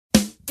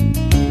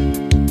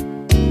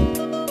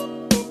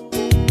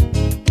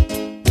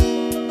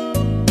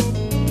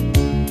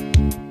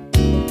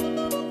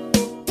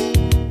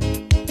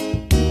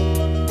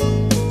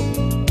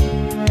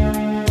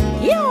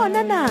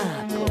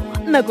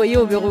nako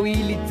yeo be go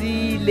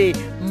iletsile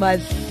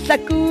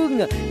Mahlakung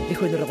le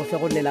kgone re go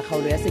fegolela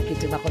kgaolo ya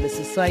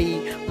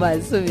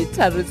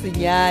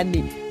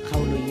 1933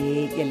 kgaolo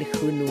ye ya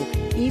lekgono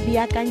e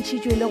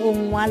beakantšhitšwe le go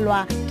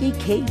ngwalwa ke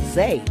KZ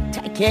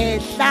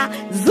Takehla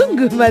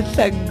Zungu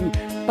Mahlakung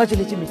ba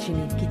tsweletše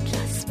metšhineng ke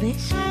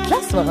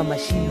Class wa ga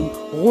Mashilu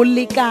go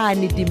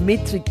lekane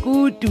Dimitri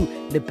Kutu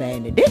le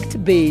Benedict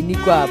Beni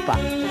Kwapa ba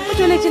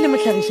tsweletše le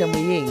mohlagiša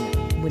moyeng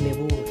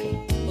Moleboge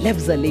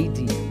Lebza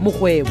Lady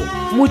Mokgwebo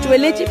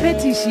motsweletši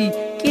phetiši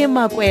ke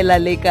Makwela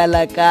le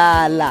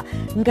Kalakala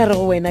nka re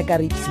go wena ka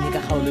re ipsene ka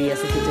kgaolo ya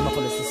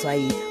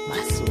 1933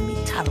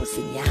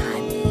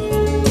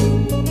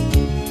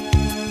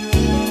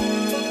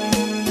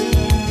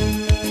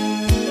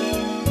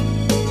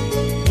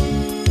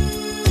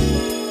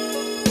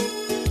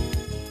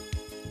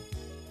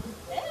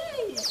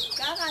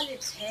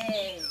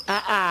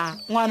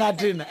 ngwana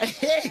tena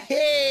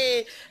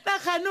na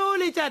khano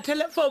le tsa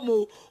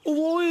telefono o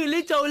bo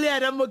ile tsa o le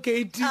yana mo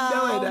gate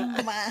na wena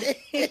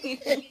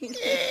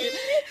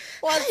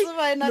wa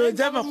tseba ina le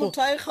tsa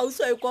motho a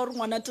gausa e kwa re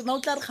ngwana tena o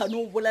tla re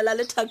khano o bolela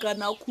le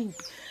thakana a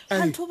khupa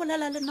ga ntho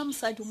bolela le nna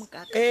mosadi mo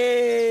kaka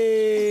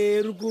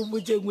re go mo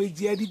tsengwe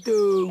ya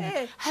ditong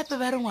hape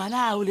ba re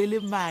ngwana a o le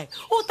mai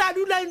o ta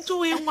dula ntse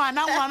e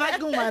ngwana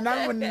ke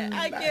ngwana monna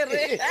a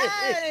kere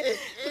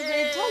re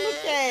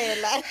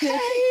tholokela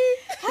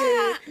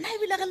na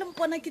ebile ge le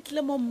mpona ke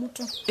tlile mo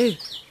motho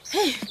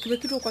ke be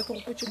ke do kwa ke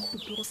go potse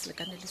khupi go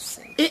selekane le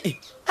selo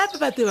hape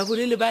batho ba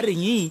bolele ba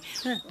reng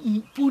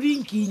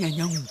puding ke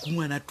nyanyang go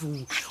ngwana tu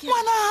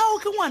ngwana hao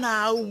ke ngwana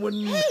hao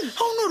monna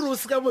ha o no re o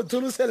se ka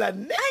motlholosela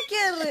nne a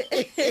kere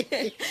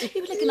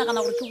ebile ke nagana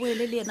gore ke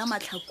boele le yena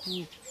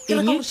Mahlakung ke re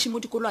ka go shimo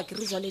dikolo a ke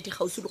re jale di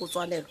gausi le go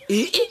tswalelo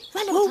ba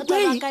le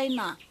bothata ba ka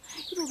ena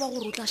e do ba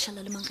go rutla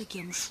shala le mangwe ke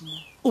ya moshumo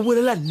o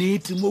bolela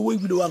nnete mo o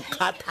ebile wa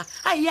nkgatha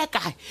a ya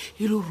kae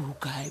e le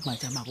rukae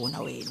majama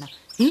bona wena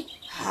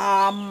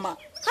hama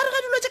ga re ga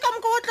dilo tse ka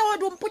moka o tla wa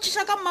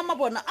dompotšiša ka mama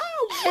bona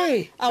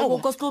a go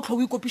ka se tlo tlho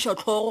o ikopiša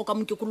tlhogo ka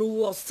mokekolo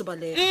wa se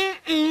tsebalela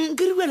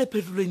ke re bua le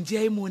phetolong tse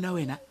ya e mona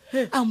wena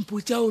a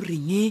mpotsa o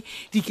reng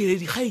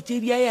dikeledi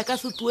kgaitsedi ya ya ka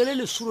se tuele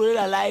lesolo le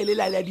la lae le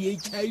la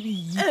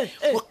di-HIV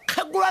go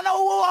kgekolwana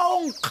o wa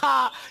o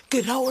nkga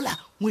ke raola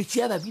ngwetsi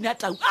ya babina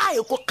tau a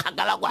e ko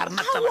kgakala kwa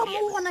rena awa mo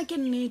gona ke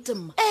nnete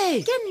mma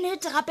ke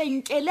nnete gape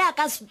nkele a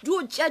ka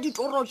dio tša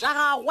ditoro tša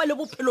gagwe le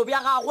bophelo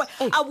bja gagwe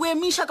a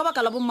boemiša ka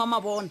baka la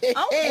bommama bona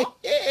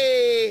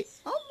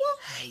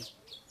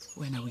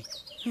wena we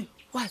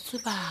wa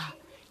tseba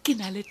ke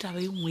na le taba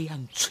e nngwe ya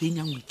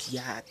ntshwenya ngwetsi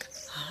yaka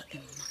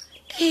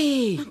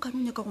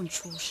ka go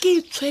ntšhoša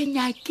ke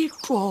tshwenya ke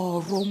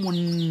toro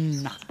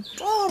monna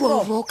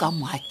toro ka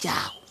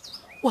moatšao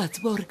wa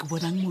tseba gore ke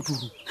bonang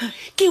moduru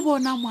ke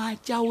bona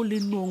moatšao le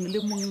nong le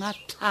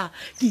mongatha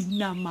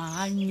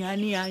dinama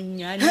anyane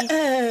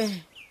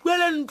jale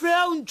ntho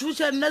ya o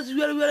ntšhoša nna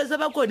sebjalebjale sa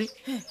bakone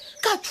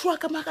ka tshoa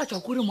ka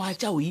makatswa kore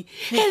moatšaoe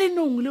e le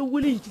nong le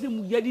bolentšile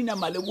moja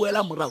dinama le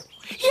boela morago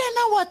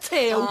yena wa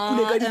tshea o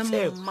kule ka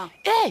ditsheo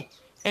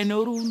ene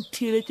ore o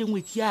nthieletse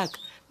ngwetsi yaka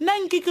nna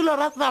nke ke lo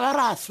rata ba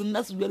ra se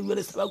nna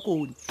sebjalebjale sa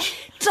bakone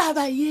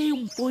taba ye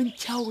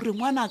mpontšha gore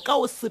ngwana ka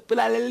o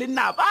sepela le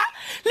lenaba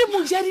le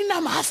moja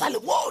dinama a sa le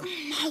bone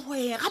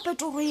mawe gape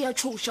toro e ya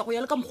tšhoša go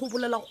ya le ka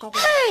mokgobolelago ka go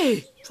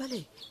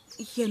jale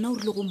yena o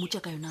rile go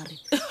mmotša ka yona re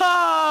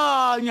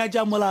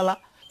nyatša molala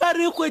ba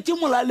re kwetse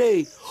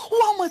molaleng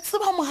wa mo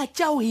tseba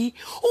moatšaoe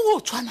o go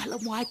tshwana le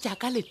moatša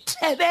ka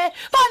lethebe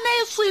ba ne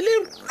e swele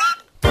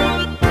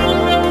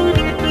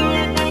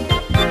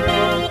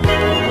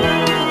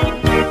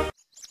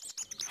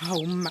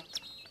haoma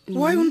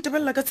wa o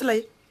ntebelela ka tsela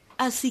e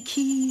a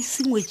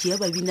sekhisi ngwetsi ya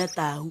babina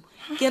tau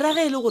ke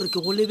rage e le gore ke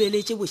go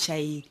lebeletše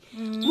bošaedi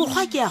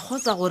mokgwa ke a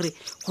kgotsa gore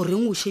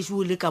goreng o šetse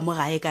o le ka mo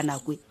gae ka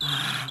nakwe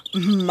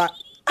mma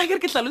a kere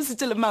ke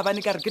tlalositse le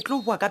maabane ka re ke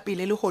tlo boa ka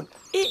pele le gone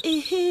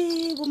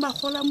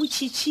bomakgola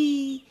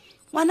motšhitšhi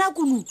ngwana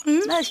kunu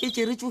na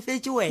šetse re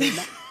tsofetse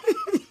wena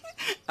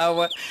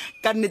awa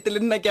ka nnete le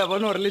nna ke a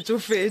bona gore le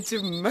tsofetse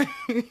mma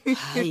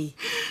hai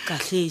ka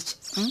tletse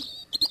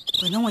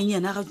wena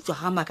ngwanyana ga tswa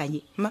ga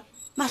makanye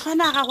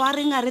mahlwana a gago a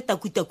reng a re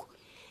takutaku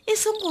e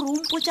seng gore o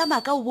mpotša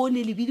maka o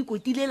bone lebidi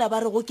kotilela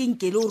ba re go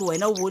kenkele gore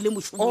wena o bole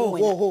mošomo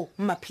wena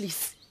mma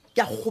please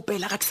ke a go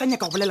gopela ga ke sa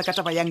nyaka go bolela ka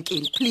taba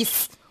yankele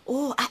please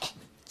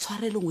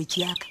tshwarele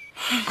ngwetsi yaka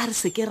a re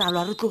seke ra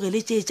lwa re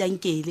tlogele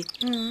tšeetšankele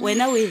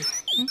wena we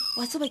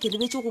wa tseba ke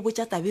lebetse go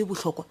botša tabe e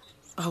bohlokwa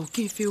ao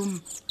ke feom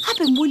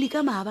gape mmoli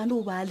ka maabane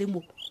o ba le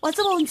mo wa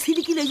tseba o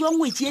ntshedikile jwa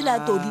ngwetsi e le a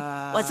toli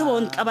wa tseba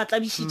o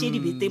ntlabatlabišitše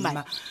dibete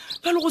mae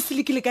ba le go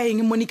selekile ka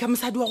eng monica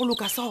mosadi wa go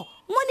loka so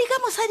monica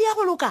mosadi ya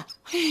go loka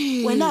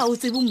wena a o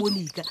tsebe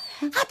monica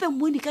gape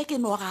monica ke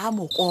noga a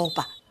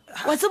mokopa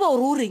wa tseba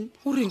gore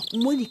o reng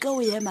monica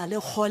o ema le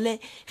kgole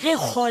ge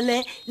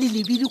kgole le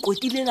lebidi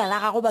kotilela la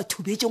gago ba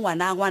thubetse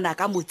ngwana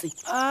ka motse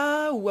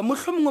wa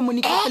mohlho mongwe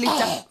monica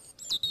feletša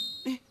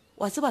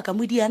wa tseba ka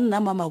modi ya nna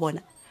mama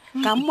bona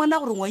ka mmona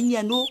gore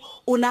ngwanyano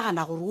o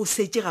nagana gore o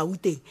setse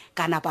gauteng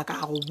ka napa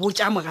ka go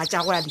botša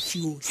mogatša go ya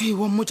lefiosi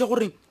wa mmotša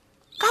gore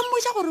ka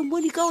mmotsa gore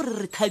Monica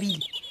gore re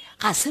thabile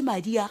ga se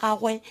madi a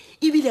gagwe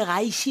ebile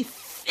ga iše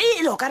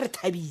felo ka re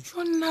thabile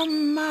jona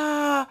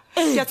mma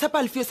ke a tshepa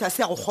Alfio se a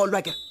se ya go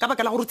golwa ke ka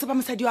baka la gore tseba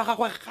mosadi wa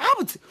gagwe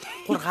gabotse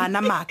gore ga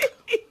ana maaka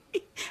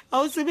a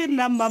o sebe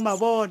nna mama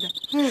bona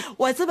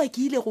wa tseba ke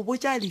ile go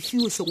botsa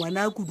Alfio se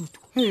ngwana a kudutu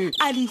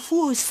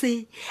Alfio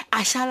se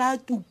a šala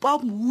tupa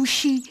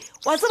moši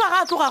wa tseba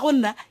ga a tloga go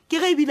nna ke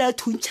ge ebile a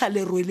thuntšha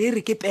lerwe le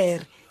re ke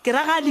pere ke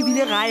ra ga a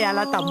lebile ga a ya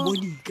lata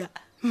Monica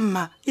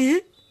mma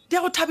di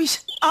a go thabiša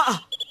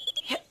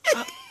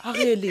a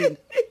ge elena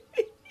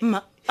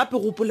mma ape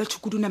gopola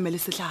thukudu namele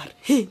setlhare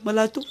he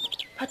molato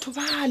batho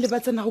ba le ba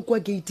tsenago kwa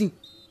gating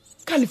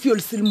ka Alfio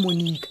le se le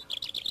Monica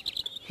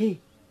he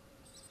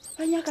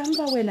ba nyakang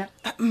ba wena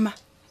mma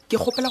ke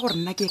gopela gore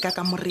nna ke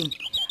ka moreng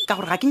ka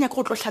gore ga ke nyaka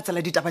go tlo tlhatsela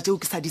ditaba tseo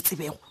ke sa di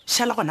tsebego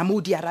šala gona mo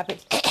o di arabela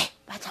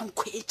ba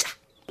tlankgwetša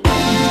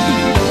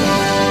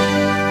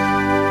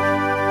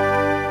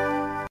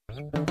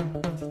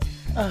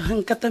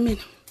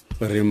nkatamena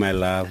re my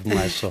love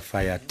my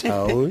Sophia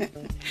town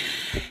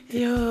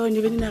yo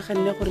ne be di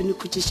naganne gore ne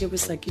khutšiše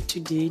bosaki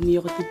today ne ye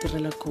go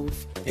titirela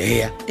coffee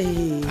eya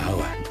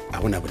awa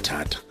a gona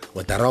bothata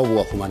o tara o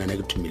boa khumana ne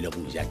ke thumile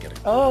go ja kere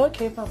oh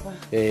okay papa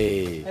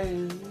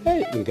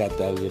nka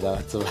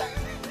tabela tsoa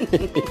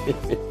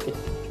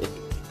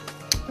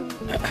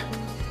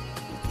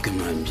ke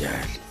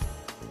mamjale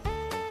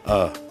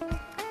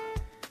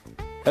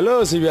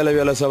hello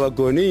sebjala sa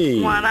bakoni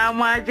ngwana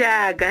mwa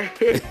jaaka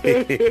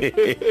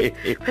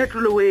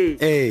phetolo we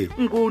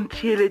nko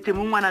nthieletse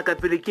mo ngwana ka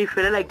pele ke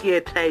felela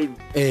ke airtime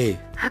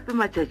hape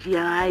matšatši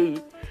ya gae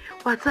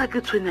wa tsa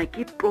ke tshwenya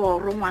ke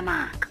toro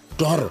ngwanaka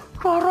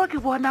toro ke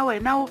bona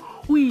wena o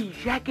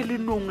ija ke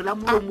lenong la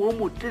molomo o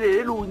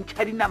motelele le o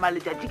ntšha dinama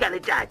letšatši ka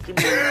letšatši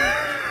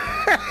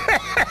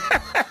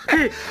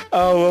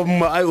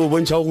mma o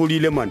bontšha go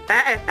godile man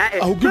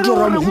a o ke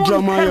tora mogutla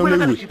ma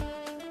yone we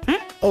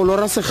o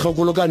lora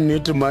segakolo ka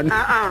nnete man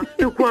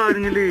e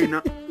kwane lena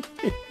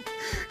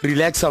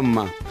relaxa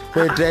mma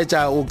go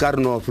etetša o ka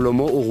re no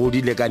flomo o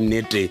godile ka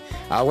nnete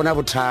a gona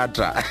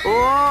bothata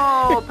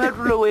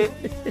phetolo we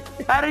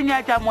a re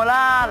nyatša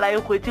molala e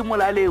kgwetse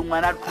molaleng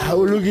ngwana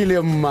o lokile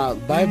mma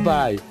bye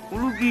bye o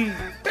lokile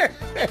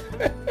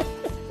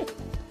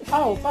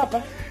ao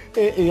papa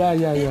ya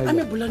a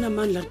me bolana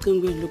mang la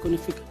riqengwe le kone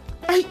fika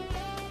ai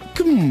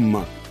ke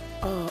mma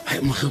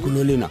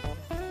mogekolo lena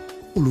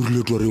o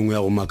lorile tore ngwe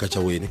ya go makatša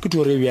wena ke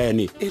tore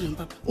bjane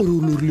o re o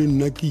lorile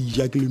nna ke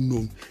ija ke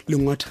lenong le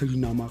ngwatha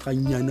dinama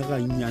gannyane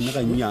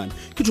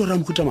ke tore a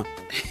mokhutamang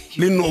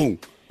lenong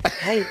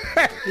hai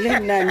le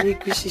nna ne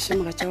kwišiše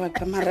mogatša wa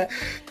ka mara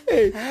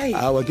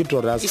awa ke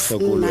tore a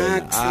segekolo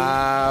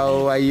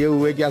awa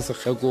yewe ke a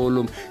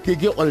segekolo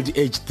ke old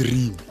age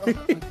dream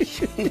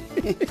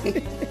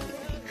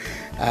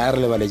a re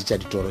lebaletše tša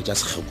ditoro tša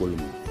segekolo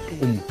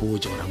o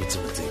mpotse gore a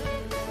botsebotsebo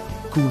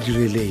ke o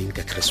direleng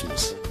ka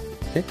Christmas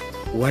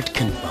what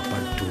can Papa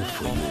do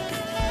for you, baby?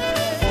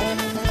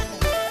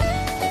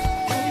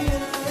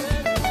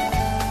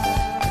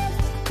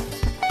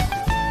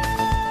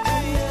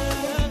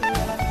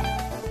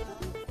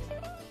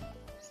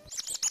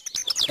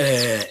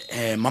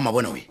 Mama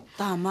bona we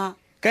tama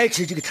ka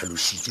ekšetse ke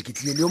tlhalošitše ke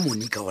tlile le yo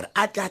Monica gore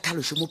a tla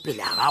tlhaloše mo pele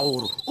ga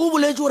gore o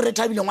boletse gore re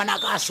thabile ngwana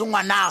ka se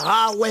ngwana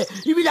gagwe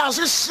ebile ga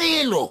se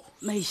selo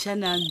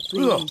maišane a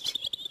ntswetse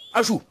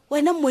ašu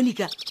wena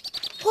Monica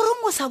gore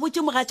mo sa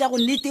botse mogatša go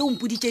nnete o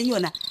mpoditseng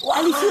yona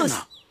Alfios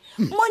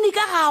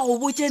Monica ga go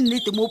botse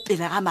nnete mo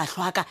pele ga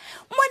mahlo aka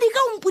Monica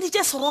o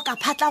mpoditse seroka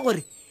phatla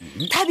gore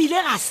thabile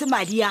ga se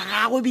madi ya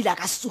gagwe bila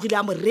ka se tsogile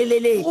a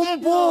moreleleng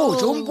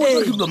ompotse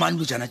ke dilo mane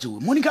lo jana tšeo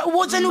Monica o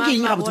botsene o ke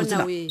eng ga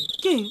botsotsena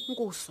keng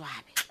nko o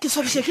swabe ke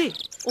swabise ke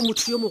o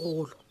motho yo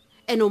mogolo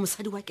ene o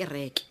mosadi wa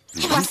kereke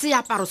ba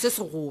seaparo se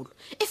segolo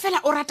e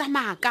fela o rata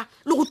maaka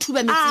le go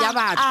thuba metsi ya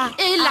batho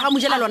e lla ga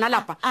mojela lona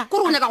lapa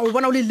kore o nyaka go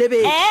bona o le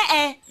lebele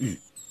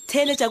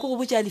theeletša ke go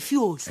botša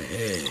Alfios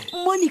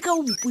Monica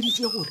o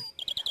mpoditse gore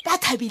ba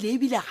thabile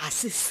ebile ga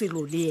se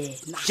selo le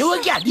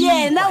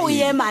yena o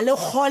ema le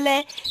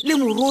kgole le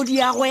morodi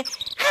yagwe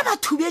ge ba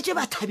thubetse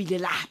ba thabile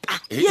lapa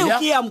yeo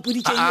ke ya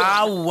mpoditseng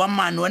aowa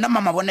mane wena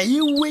mama bona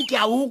ewe ke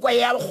a okwa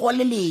ya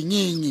kgole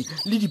lenyeng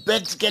le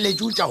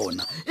dipetkeletseo tša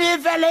gona e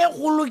fela e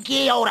kgolo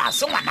ke ya gore a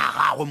se ngwana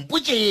gagwe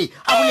mpotse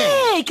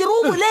ke re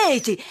o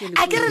boletse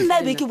a ke re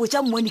nna be ke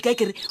botša Monica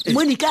ke re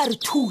Monica a re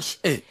thuše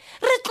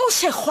re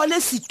tlose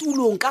kgole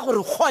setulong ka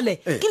gore kgole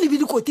ke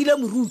lebile kotile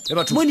moruti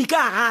Monica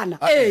a gana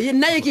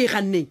nna ye ke e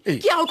ganneng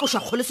ke ya go tloša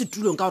kgole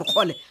setulong ka gore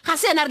kgole ga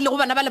se ena re le go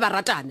bana ba le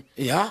baratane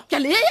ena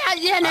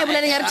e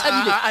boleleng ya re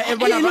thabile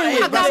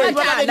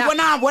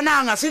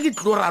bonang a se ke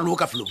tlo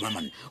raloka felo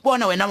mamane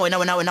bona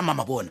wena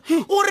mama bona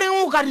o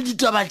reng o ka re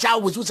ditaba tša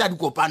botse o tsa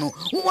dikopano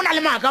o na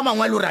le maaka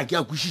mangwe le gore a ke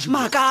a kwešiše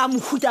maaka a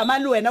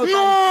mohutamane le wena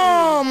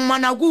no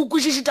mana ko o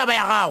kwešiše taba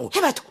ya gago he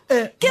batho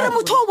ke re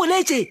motho o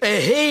boletse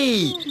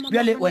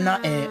bjale wena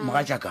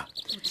mogatšaka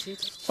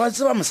wa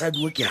tseba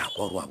mosadi o ke a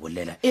kwa gore wa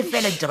bolela e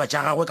fela ditaba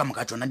tša gagwe ka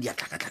moka tsona di a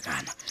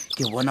tlhakatlhakana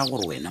ke bona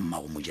gore wena mma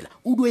go mojela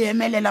o dio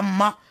emelela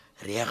mma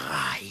re ye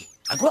gae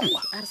a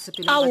kwangwa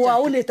aowa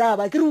o le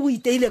taba ke re o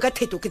iteile ka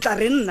theto ke tla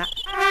re nna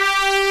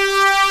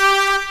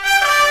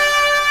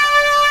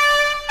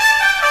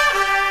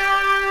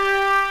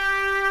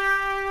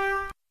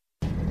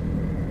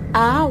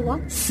awa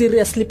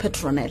seriously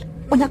Petronella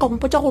o nyaka go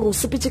mpotsa gore o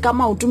sepetse ka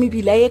maoto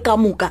mebila e ka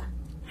moka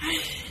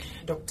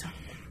doctor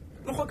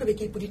mo go ke be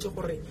ke ipoditse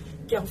gore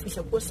ke a go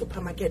fihla ko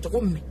supermarket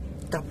gomme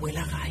ka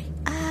boela gae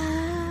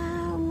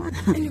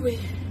anyway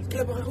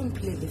ke le boga go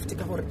mphile lift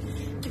ka gore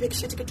ke be ke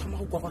shetse ke thoma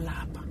go kwa go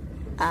lapa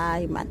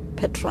ai man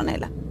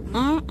Petronella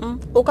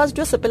o ka se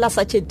tšwe sepela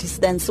such a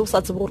distance o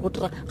sa tsebe gore go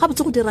dira ga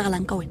botse go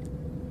diragalang ka wena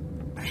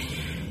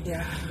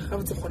ya ga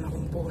botse gona go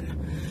mpona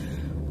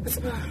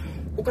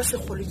o ka se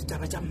gole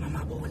ditaba tša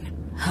mama bona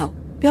hao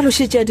bjalo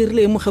shetse a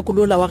dirile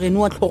mogekolola wa geno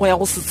wa tlhogo ya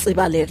go se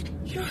tsebalege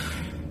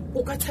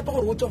o ka tshepa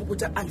gore o tswa go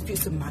botsa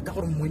Alfius mmaka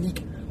gore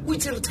Monica o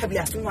itse re thabile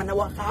a se ngwana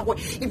wa gagwe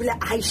ebile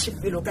a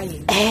ishefelo ka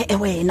ena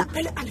wena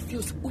pele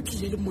Alfius o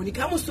tlile le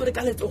Monica a mo sore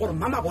ka letse gore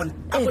mama bona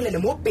a bolele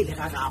mo pele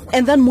ga gagwe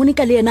and then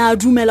Monica le yena a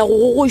dumela go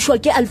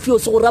gošwa ke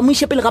Alfius gore a mo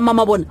ishepele ga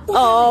mama bona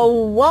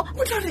aowa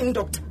o tla reng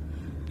doctor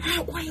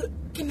well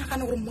ke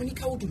nagana gore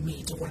Monica o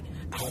dumetse gore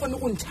a kgone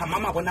go ntsha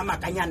mama bona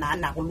makanyana a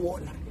nago le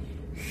ona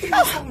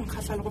ga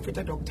nkgahla le go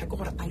feta doctor ke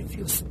gore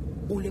Alfius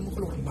o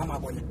lemogole gore mama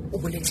bona o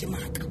boletse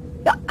maaka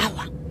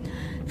awa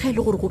ga e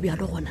le gore go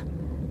bjalo gona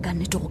ka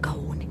nnete go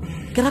kaone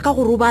ke raka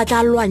gore o ba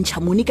tla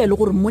lwantšha Monica e le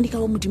gore Monica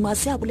wa modimo a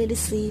se a bolele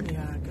sele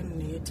ka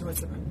nnete wa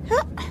tseba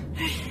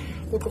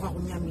go tloga go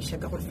nyamiša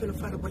ka gore felo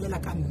fa re bolela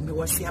ka mme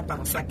wa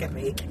seaparo sa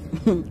kereke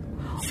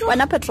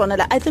wena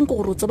Petronella I think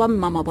gore o tseba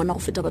mama bona go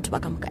feta batho ba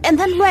ka moka and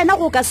then le wena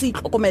go ka se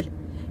itlhokomele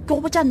ke go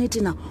botsa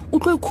nnete na o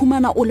tlo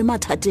ikhumana o le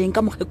mathateng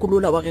ka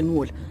mogekolola wa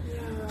genola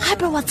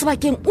gape wa tseba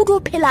keng o do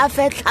phela a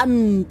fetla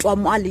ntwa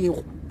mo a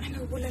lego ane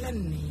o bolela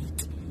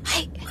nnete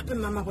gape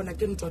mama bona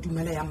ke ntwa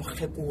dumela ya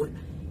mogekola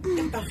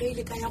empa ge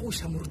ile ka ya go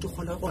ša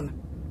morutigole gona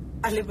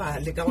a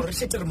lebale ka gore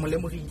šete re mo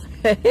lemogile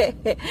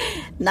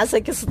nna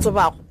se ke se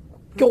tsebago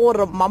ke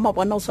gore mama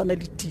bona o swana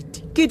le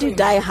titi ke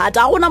di-die hard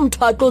a gona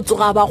motho a tlo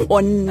tsoga ba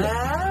kgonne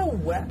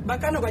awa ba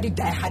ka no ba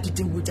di-die hard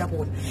teo tša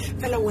bona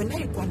fela wena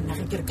e kwa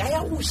nnage ke re ka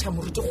ya go ša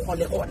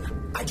morutigole gona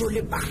a jo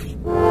lebale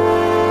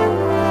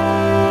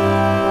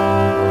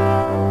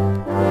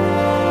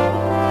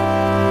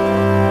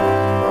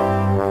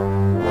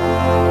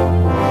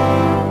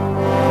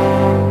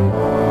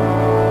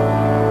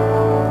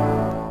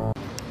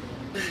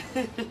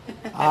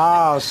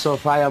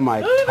Sophia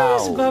my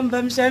town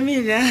bamba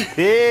mshamina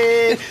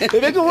be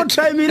ke go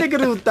trimile ke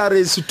re o tare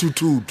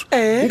sethuthuthu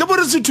nke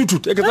bore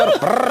sethuthuthu e ke tare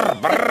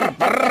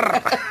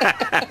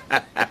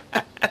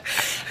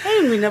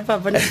ai mina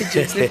papa na se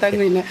jetse ta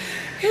ngwena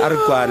a re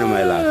kwane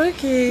my love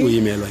okay o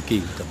imelwa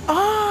ke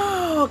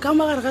eng ka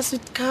magare ga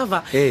seat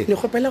cover ne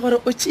gopela gore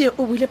o tšee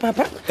o buile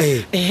papa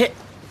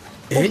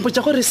o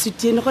mpotsa gore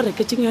sutiene gore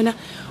ke tseng yona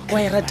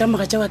wa e rata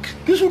mogatša wa ka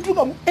ke sutu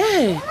ka mo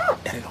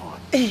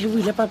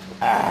buile papa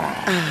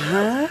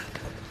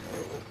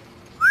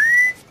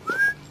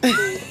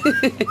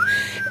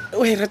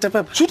o e rata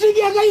papa sutu ke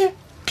ya ka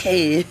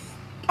ye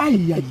ai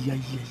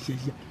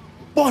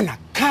bona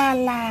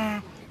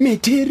color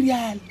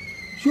material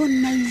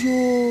yona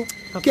yo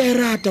ke a e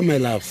rata my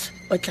love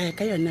o tla ya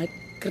ka yona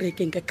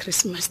kerekeng ka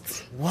Christmas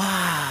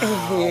wow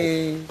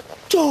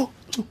tso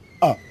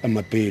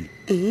amapelo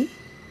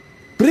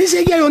price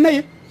ke yona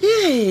ye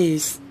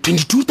yes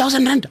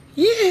 22,000 rand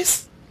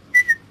yes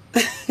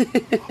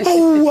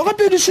wa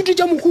gape di sutu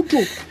tša mokhutlo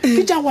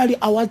ke tša gwadi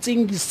a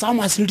watseng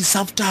di-summers le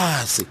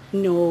di-safters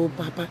no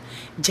papa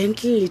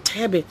gently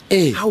tabe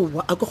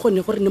aowa a ke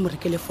kgone gore ne mo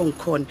rekele phone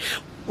con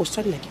o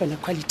swanela ke yona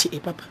quality e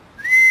papa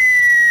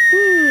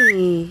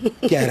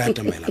ke a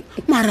rata mela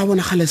mara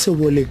bona gale se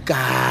bole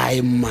kae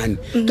man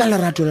ka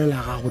lerato le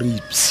la ga gore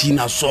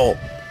ipsina so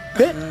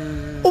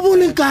o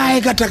bole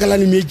kae ka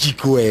takalane magic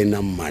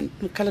wena man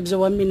mokhalabje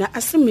wa mina a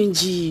se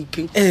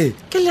magic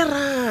ke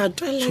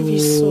lerato I love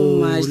you so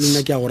much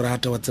nna ke a go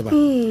rata wa tseba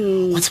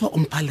o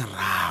mpha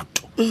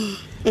lerato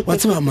wa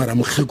tseba mara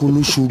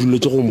mogekolo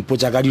šoduletse go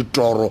mpotsa ka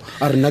ditoro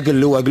a rena ke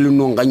lewa ke le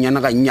nong ga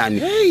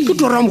nyane ke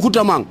toro ya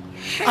mohuta mang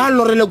a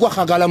lorele kwa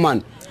gakala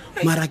man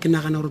mara ke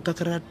nagana gore ka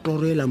kry-a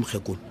toro e la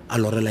mogekolo a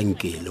lorela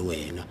nkele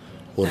wena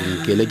gore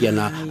nkele ke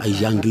yana a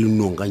jang ke le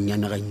nong ga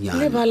nyane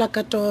le bala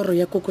ka toro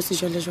ya koko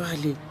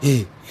sejwalejwale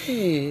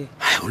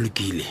o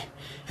lekile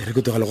re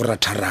ke togele go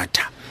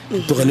ratharata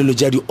togelelo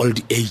ja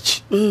di-old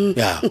age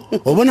ya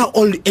o bona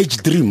old age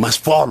dream must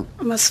fall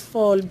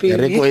baby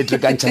re ko e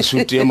trekantšha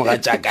sutu e moga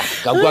tšaka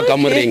ka kua ka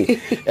moreng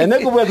ene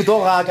ke boya ke to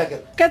gaka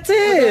ka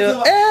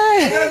tseo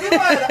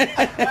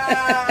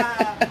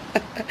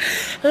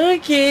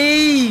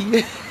okay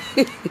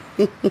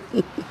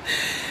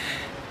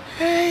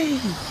hey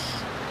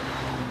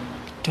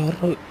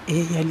toro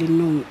e ya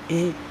lenong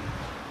it's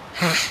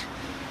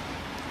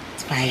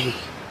fine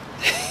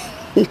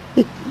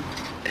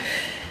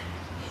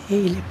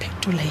le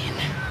phetola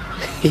yena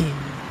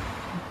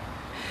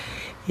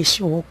e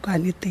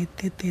shokane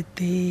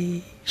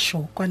tete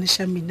shokane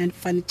xa mina ni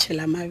fane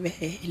chela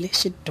mavele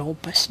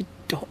xidopa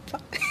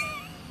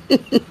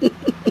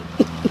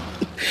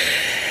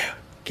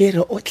ke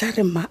re o tla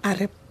re ma a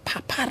re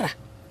phaphara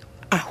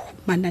a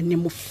humana ne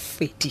mo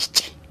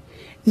feditše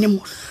ne mo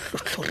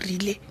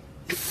hlotlorile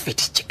ne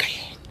feditše ka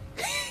yena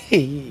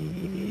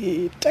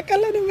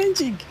takalane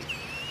magic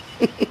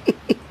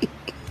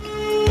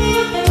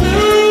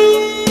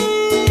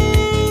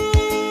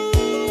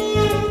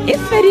e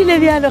fedile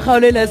bjalo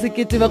kgaolo la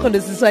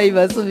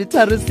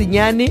 1983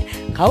 senyane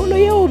kgaolo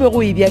yeo be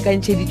go e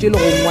beakantšheditšwe le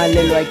go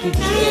ngwalelwa ke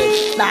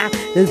Kehla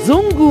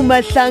Zungu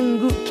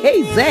Mahlangu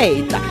KZ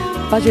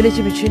ba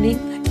tsweletše metšhineng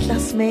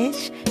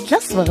Classmash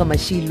Classvaga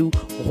Mashilu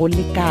go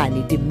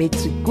lekane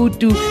Dimitri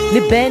Kutu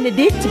le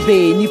Benedict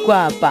Beni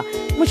Kwapa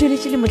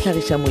motsweletši le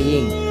mohlagiša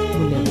moyeng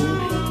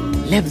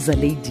Molebogi Lebza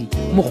Lady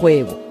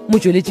Mokgwebo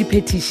motsweletši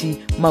phetiši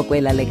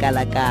Makwela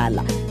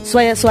Lekalakala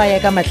swaya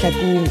ka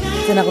Mahlakung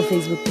tsena go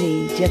Facebook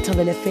page ya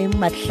Thobel FM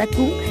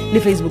Mahlakung le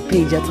Facebook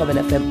page ya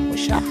Thobel FM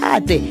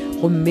Moshate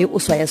gomme o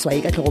swaya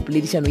ka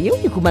tlhogopoledišano yeo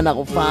e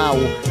khumanago fao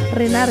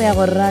rena re ya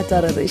go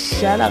rata re re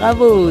šala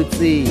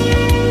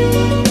gabotse